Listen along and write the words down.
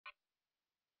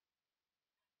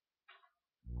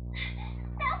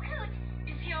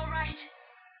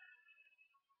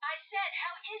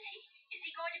is he? Is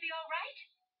he going to be all right?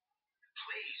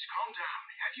 Please, calm down.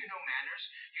 Have you no manners?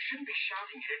 You shouldn't be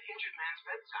shouting at an injured man's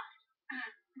bedside.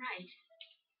 Right.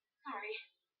 Sorry.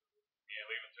 Yeah,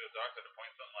 leave it to a doctor to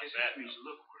point something like His that. injuries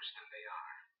look worse than they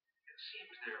are. It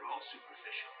seems they're all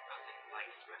superficial, nothing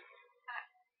life-threatening.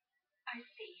 I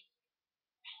see.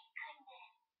 Thank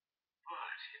goodness.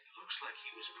 But it looks like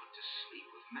he was put to sleep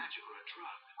with magic or a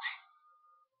drug. What?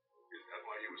 Is that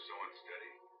why he was so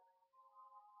unsteady?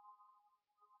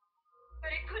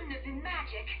 But it couldn't have been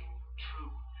magic.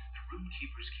 True. The room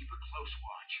keepers keep a close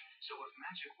watch, so if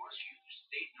magic was used,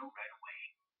 they'd know right away.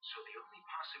 So the only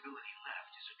possibility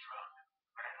left is a drug.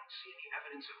 But I don't see any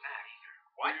evidence of that either.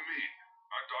 What do you mean?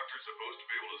 Aren't doctors supposed to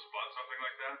be able to spot something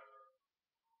like that?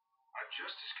 I'm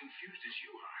just as confused as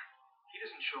you are. He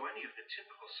doesn't show any of the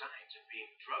typical signs of being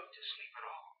drugged to sleep at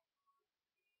all.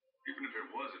 Even if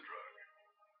it was a drug,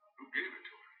 who gave it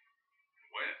to him? And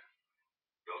when?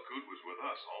 Belcoot was with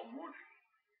us all morning.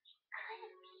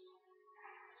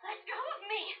 Let go of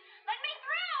me! Let me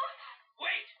through!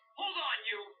 Wait! Hold on,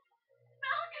 you!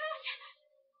 Belcoot!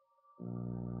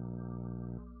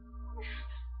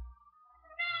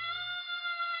 No!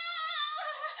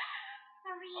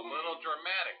 Marina. A little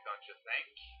dramatic, don't you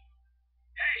think?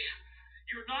 Hey!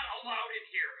 You're not allowed in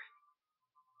here!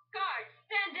 Guard,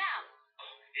 stand down!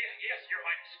 Oh, yes, Your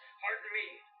Highness. Pardon me.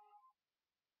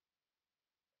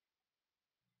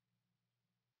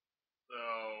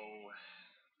 So...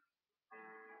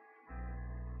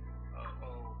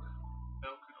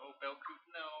 Belcoot,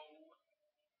 no.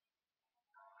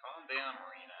 Calm down,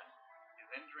 Marina. His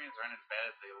injuries aren't as bad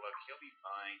as they look. He'll be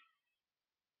fine.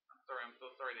 I'm so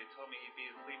sorry. They told me he'd be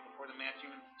asleep before the match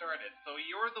even started. So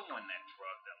you're the one that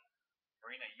drugged him.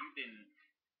 Marina, you didn't.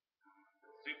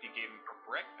 The soup you gave him for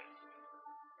breakfast.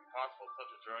 Impossible,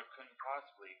 such a drug couldn't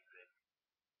possibly exist.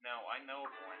 No, I know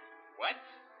of one. What?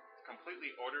 It's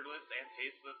completely odorless and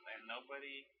tasteless, and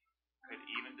nobody could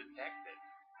even detect it.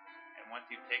 And once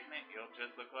you've taken it, you'll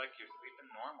just look like you're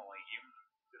sleeping normally, even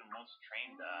to the most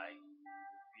trained eye.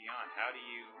 Beyond, how do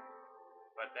you...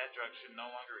 But that drug should no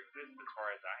longer exist as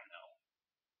far as I know.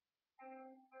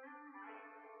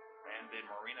 And did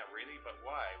Marina really? But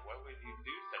why? Why would you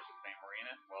do such a thing,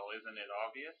 Marina? Well, isn't it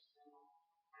obvious?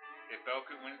 If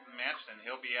Belcoot wins the match, then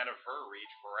he'll be out of her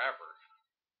reach forever.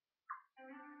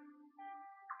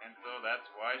 And so that's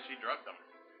why she drugged him.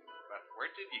 But where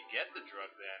did you get the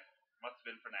drug then? Must have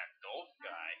been from that Dolph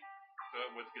guy. So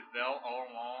it was Gazelle all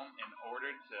along in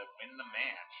order to win the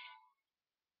match.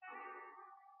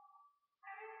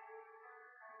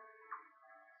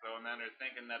 So now they're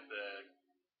thinking that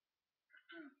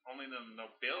only the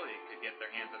nobility could get their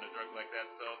hands on a drug like that,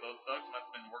 so those thugs must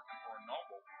have been working for a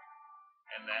noble.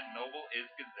 And that noble is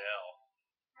Gazelle.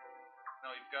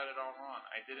 No, you've got it all wrong.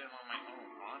 I did it on my own,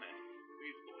 honest.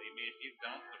 Please believe me, if you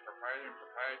don't, the proprietor and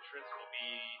proprietress will be...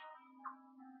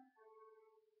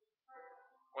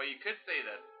 Well, you could say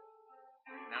that.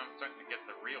 Now I'm starting to get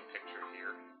the real picture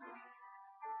here.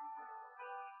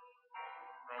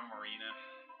 Oh, Marina.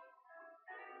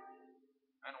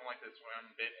 I don't like this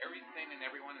one bit. Everything and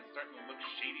everyone is starting to look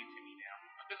shady to me now.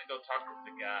 I'm gonna go talk to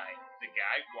Zegai.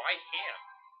 Zegai? Why him?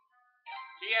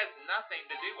 He has nothing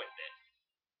to do with this.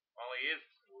 Well,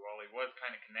 he was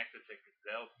kind of connected to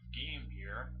Gazelle's scheme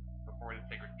here before the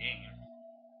Sacred Games.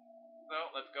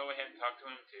 So, let's go ahead and talk to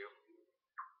him too.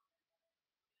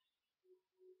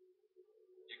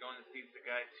 You're going to see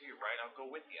Zegai too, right? I'll go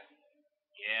with you.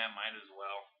 Yeah, might as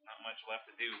well. Not much left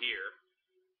to do here.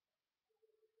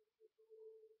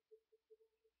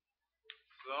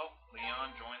 So,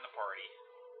 Leon joined the party.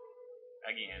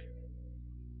 Again.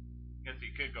 Guess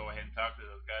you could go ahead and talk to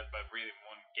those guys, but really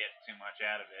won't get too much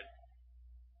out of it.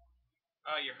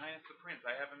 Your Highness the Prince,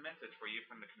 I have a message for you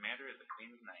from the commander of the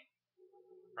Queen's Knights.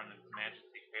 From His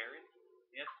Majesty Ferret?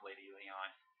 Yes, Lady Leon.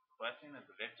 Blessing of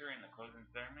the victor and the closing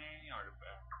ceremony are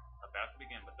about to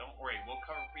begin, but don't worry, we'll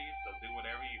cover for you, so do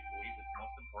whatever you believe is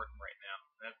most important right now.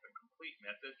 That's the complete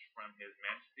message from His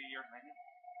Majesty, Your Highness.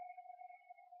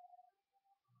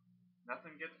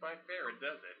 Nothing gets by Ferret,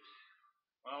 does it?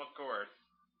 Well, of course.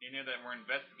 You knew that we're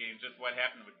investigating just what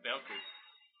happened with Belcoot.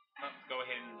 Let's go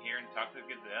ahead and here and talk to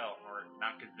Gazelle, or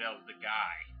not Gazelle, the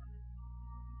guy.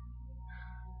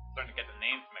 Starting to get the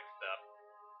names mixed up.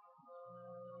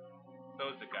 So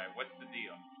the guy, what's the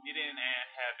deal? You didn't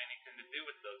have anything to do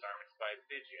with those armored spies,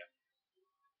 did you?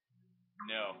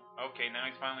 No. Okay, now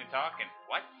he's finally talking.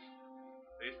 What?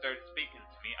 They started speaking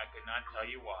to me. I could not tell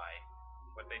you why.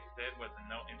 What they said was of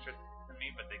no interest to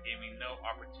me, but they gave me no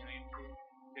opportunity to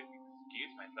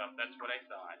excuse myself. That's what I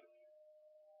thought.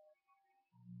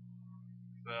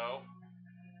 So,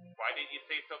 Why didn't you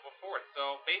say so before?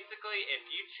 So basically, if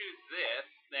you choose this,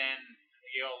 then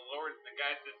you'll lower the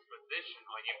guy's disposition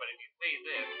on you. But if you say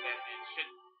this, then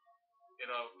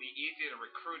it'll be easier to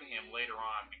recruit him later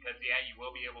on. Because yeah, you will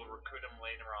be able to recruit him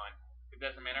later on. It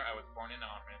doesn't matter. I was born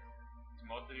anonymous. To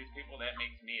most of these people, that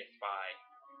makes me a spy.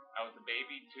 I was a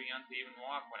baby, too young to even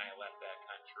walk when I left that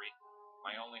country.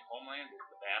 My only homeland was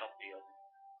the battlefield.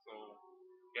 So,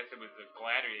 I guess it was a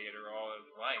gladiator all his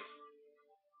life.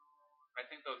 I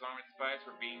think those armored spies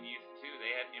were being used too.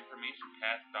 They had information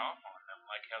passed off on them,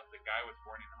 like how the guy was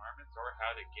born in armaments or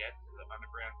how to get to the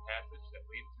underground passage that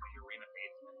leads to the arena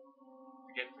basement.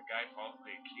 To get the guy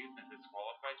falsely accused and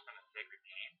disqualified from the sacred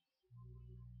games?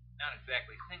 Not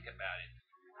exactly think about it.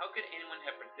 How could anyone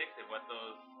have predicted what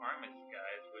those armaments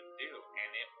guys would do? And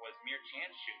it was mere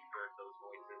chance Shooting heard those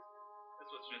voices.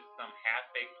 This was just some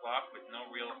half-baked plot with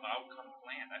no real outcome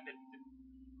planned. I bet the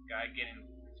guy getting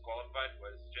disqualified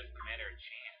was just a matter of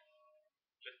chance.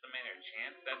 Just a matter of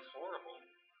chance? That's horrible.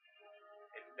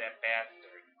 It's that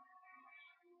bastard.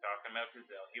 Talking about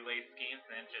Gazelle. He lays schemes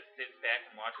and then just sits back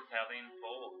and watches how they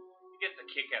unfold. He gets a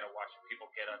kick out of watching people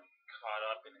get caught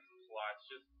up in his plots.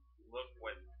 Just look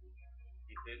what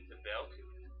he did to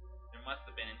Belcoot. There must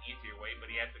have been an easier way, but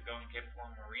he had to go and get poor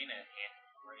Marina's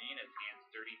hands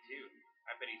dirty too.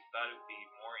 I bet he thought it would be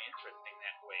more interesting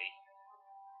that way.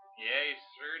 Yeah, he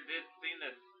sure did seem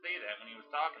to say that when he was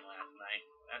talking last night.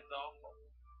 That's awful.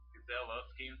 Gazelle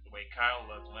loves schemes the way Kyle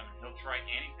loves women. He'll try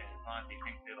anything as long as he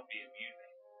thinks it'll be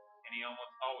amusing. And he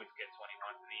almost always gets what he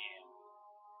wants in the end.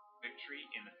 Victory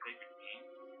in the sacred games.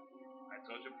 I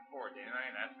told you before, didn't I?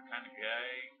 That's the kind of guy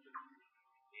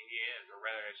he is, or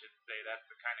rather I should say that's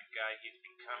the kind of guy he's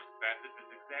becoming. In fact, this is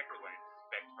exactly what I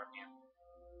expect from him.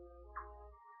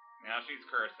 Now she's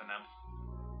cursing him.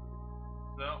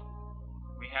 So,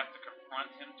 we have to confront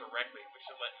him directly. We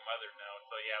should let Mother know.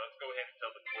 So yeah, let's go ahead and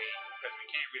tell the Queen, because we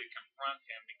can't really confront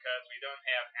him because we don't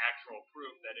have actual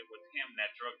proof that it was him that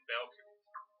drugged Belcoot.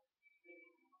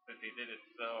 Since he did it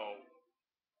so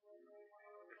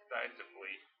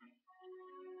decisively.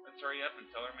 Let's hurry up and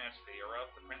tell Her Majesty, or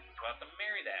else the prince is about to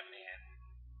marry that man.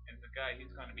 And the guy, he's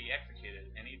going to be executed,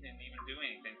 and he didn't even do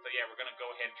anything. So yeah, we're going to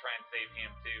go ahead and try and save him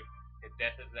too. If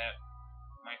death is that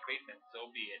my fate, then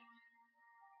so be it.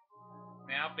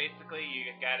 Now, basically, you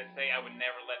gotta say I would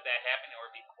never let that happen or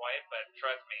be quiet, but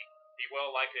trust me, he will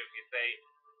like it if you say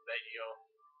that you'll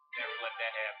never let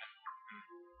that happen.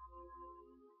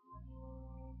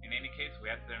 In any case,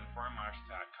 we have to inform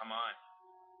Arshtat. Come on.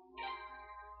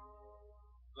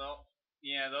 So,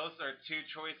 yeah, those are two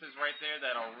choices right there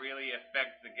that'll really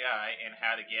affect the guy and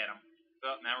how to get him.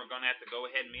 So, now we're gonna have to go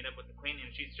ahead and meet up with the Queen,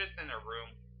 and she's just in her room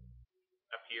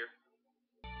up here.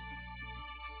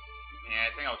 Yeah,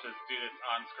 I think I'll just do this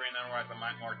on screen, otherwise I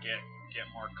might get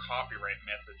more copyright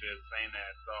messages saying that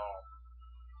it's all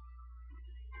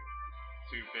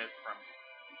 2 bits from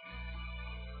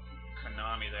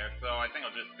Konami there. So I think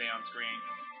I'll just stay on screen.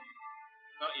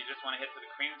 So you just want to head to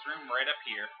the Queen's room right up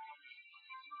here.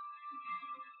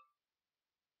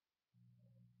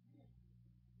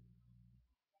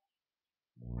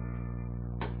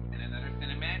 And another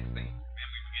cinematic thing. Man,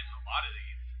 we've been getting a lot of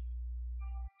these.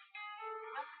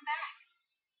 Welcome back.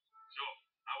 So,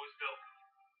 how was Belcoot?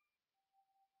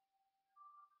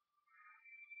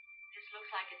 This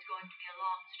looks like it's going to be a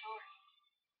long story.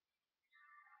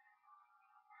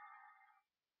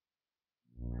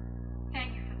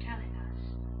 Thank you for telling us.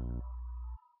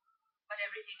 But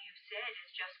everything you've said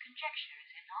is just conjecture,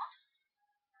 is it not?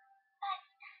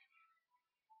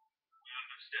 We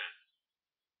understand.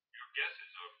 Your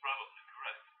guesses are probably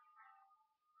correct.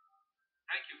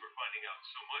 Thank you for finding out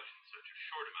so much in such a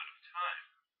short amount of time,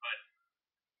 but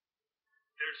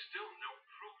there's still no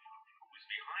proof of who is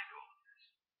behind all of this.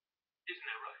 Isn't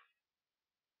that right?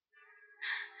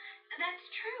 That's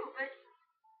true, but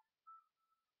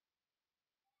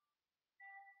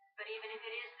even if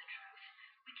it is the truth,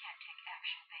 we can't take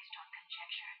action based on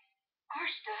conjecture.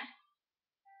 Arstad?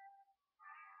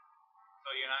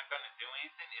 So you're not going to do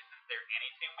anything? Isn't there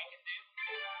anything we can do?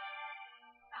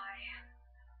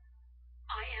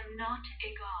 I am not a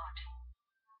god.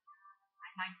 I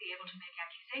might be able to make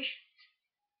accusations,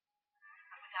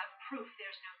 but without proof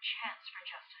there's no chance for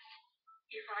justice.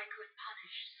 If I could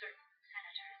punish certain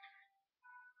senators,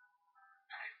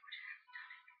 I would have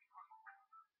done it long ago.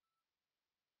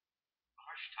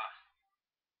 Arshtat.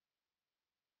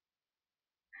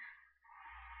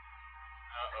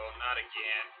 Uh-oh, not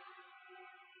again.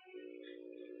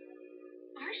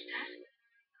 Arstad?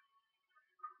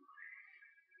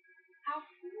 How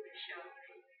foolish of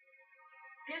me.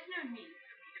 There's no need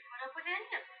for me to put up with any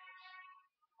of this.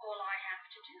 All I have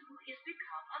to do is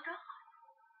become a god.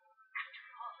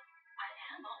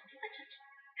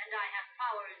 and I have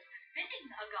powers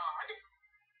befitting a god.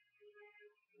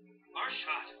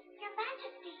 Arshad! Your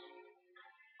Majesty!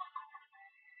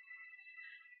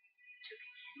 To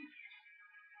begin with,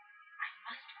 I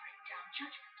must bring down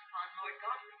judgment upon Lord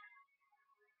Godwin,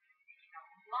 making a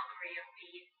mockery of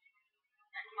me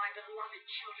and my beloved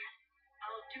children.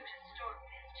 I'll do to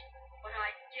Stormfist what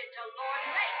I did to Lord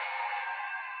Lake.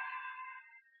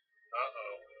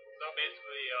 Uh-oh. So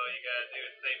basically, all you gotta do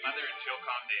is say mother and she'll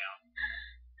calm down.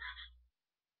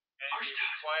 And if you be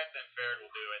quiet, then Ferret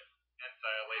will do it. And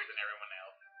Silence and everyone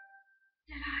else.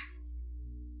 Did I?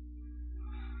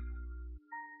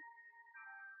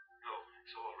 No,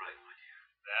 it's all right, my dear.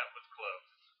 That was close.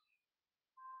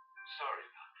 Sorry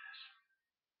about this.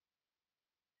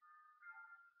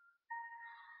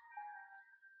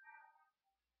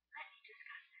 Let me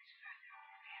discuss this further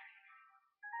with Ferret.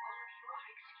 All of you are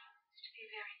excused. Be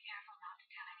very careful not to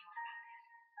tell anyone about this.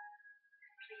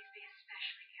 And please be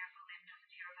especially careful Lynn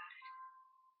doesn't hear about it.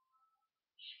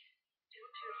 She's still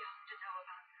too young to know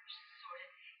about such sort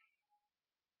of thing.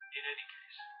 In any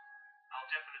case, I'll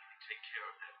definitely take care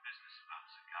of that business about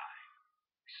Zegai.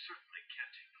 We certainly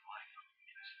can't take the life of an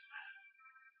innocent man.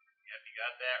 Yep, you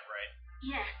got that right.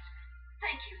 Yes.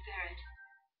 Thank you, Ferret.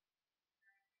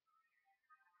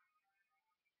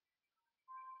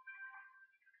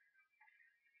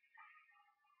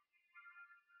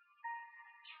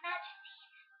 Your Majesty,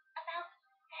 about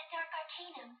that dark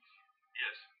arcanum.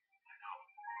 Yes, I know.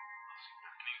 I'll see what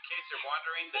I can In case you're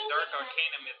wondering, the Dark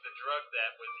Arcanum is the drug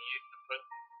that was used to put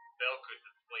Belcoot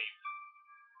to sleep.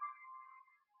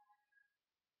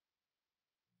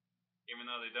 Even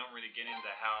though they don't really get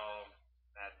into how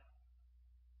that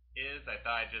is, I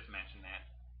thought I'd just mention that.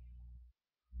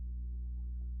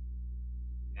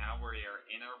 Now we are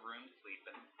in our room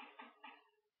sleeping.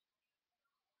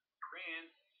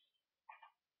 Prince.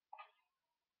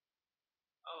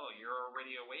 Oh, you're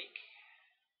already awake?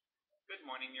 Good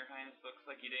morning, Your Highness. Looks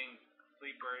like you didn't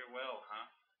sleep very well,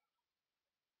 huh?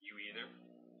 You either?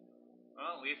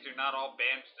 Well, at least you're not all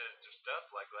bandaged or stuff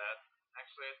like that.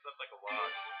 Actually, I slept like a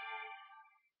log.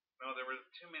 No, there were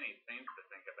too many things to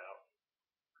think about.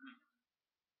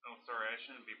 Oh, sorry, I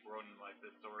shouldn't be brooding like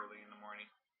this so early in the morning.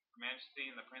 Her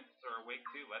Majesty and the Princess are awake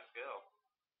too. Let's go.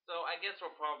 So I guess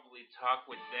we'll probably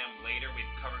talk with them later.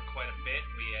 We've covered quite a bit.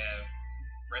 We have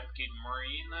rescued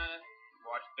Marina,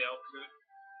 watched Belcoot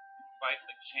fight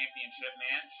the championship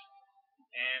match,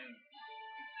 and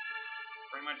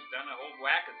pretty much done a whole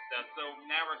whack of stuff. So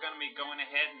now we're going to be going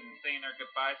ahead and saying our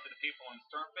goodbyes to the people in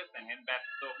Stormfist and heading back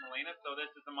to Silver Melina. So this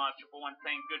is the Mod Triple One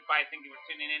saying goodbye. Thank you for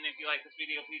tuning in. If you like this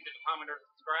video, please hit a comment or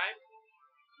subscribe.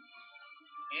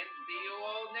 And see you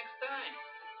all next time.